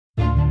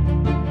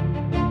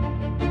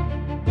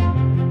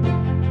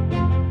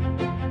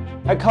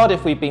At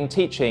Cardiff, we've been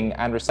teaching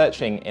and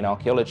researching in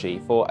archaeology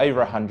for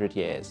over 100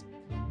 years.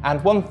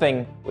 And one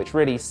thing which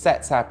really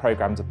sets our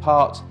programmes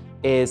apart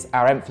is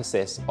our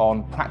emphasis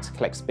on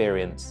practical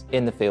experience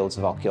in the fields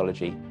of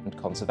archaeology and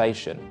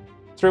conservation.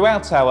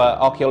 Throughout our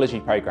archaeology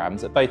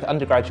programmes at both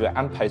undergraduate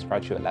and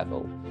postgraduate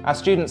level, our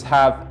students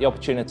have the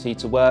opportunity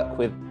to work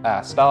with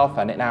our staff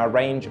and in our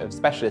range of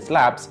specialist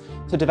labs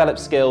to develop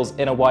skills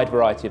in a wide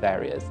variety of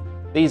areas.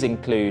 These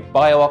include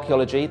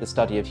bioarchaeology, the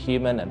study of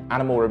human and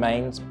animal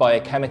remains,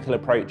 biochemical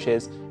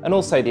approaches, and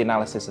also the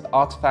analysis of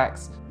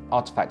artefacts,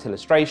 artefact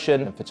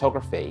illustration and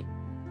photography,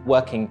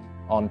 working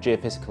on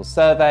geophysical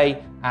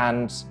survey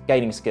and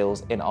gaining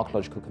skills in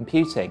archaeological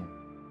computing.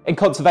 In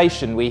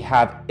conservation, we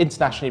have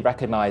internationally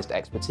recognised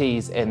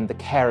expertise in the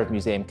care of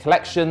museum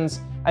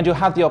collections, and you'll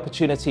have the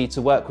opportunity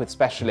to work with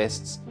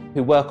specialists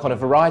who work on a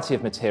variety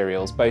of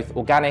materials, both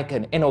organic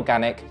and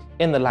inorganic,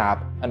 in the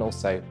lab and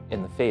also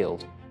in the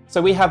field.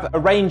 So we have a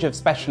range of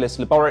specialist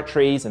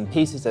laboratories and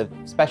pieces of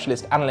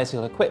specialist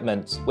analytical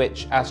equipment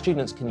which our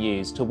students can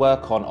use to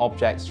work on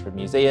objects from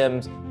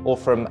museums or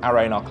from our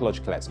own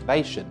archaeological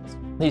excavations.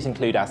 These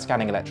include our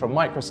scanning electron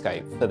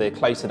microscope for the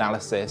close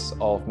analysis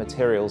of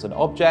materials and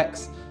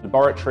objects,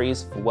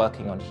 laboratories for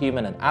working on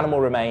human and animal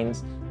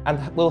remains,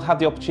 and we'll have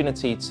the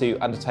opportunity to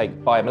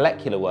undertake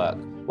biomolecular work,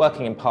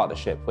 working in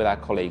partnership with our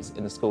colleagues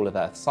in the School of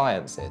Earth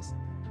Sciences.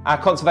 Our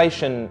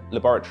conservation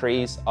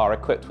laboratories are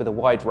equipped with a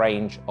wide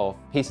range of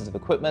pieces of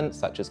equipment,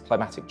 such as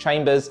climatic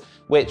chambers,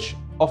 which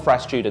offer our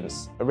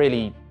students a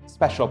really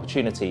special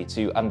opportunity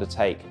to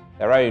undertake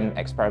their own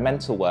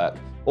experimental work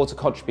or to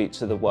contribute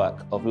to the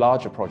work of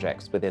larger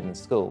projects within the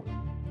school.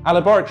 Our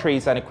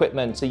laboratories and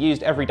equipment are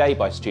used every day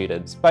by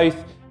students,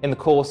 both in the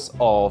course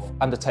of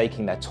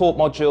undertaking their taught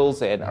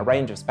modules in a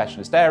range of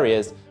specialist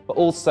areas, but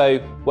also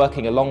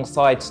working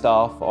alongside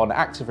staff on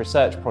active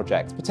research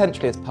projects,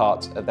 potentially as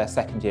part of their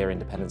second year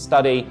independent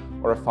study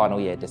or a final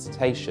year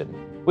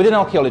dissertation. Within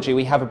archaeology,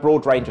 we have a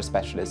broad range of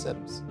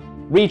specialisms.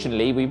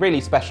 Regionally, we really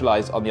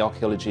specialise on the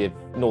archaeology of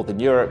Northern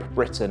Europe,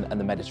 Britain and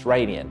the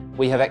Mediterranean.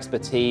 We have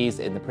expertise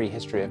in the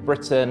prehistory of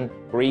Britain,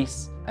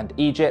 Greece and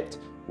Egypt.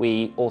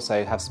 We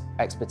also have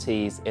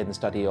expertise in the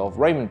study of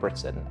Roman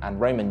Britain and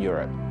Roman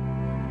Europe.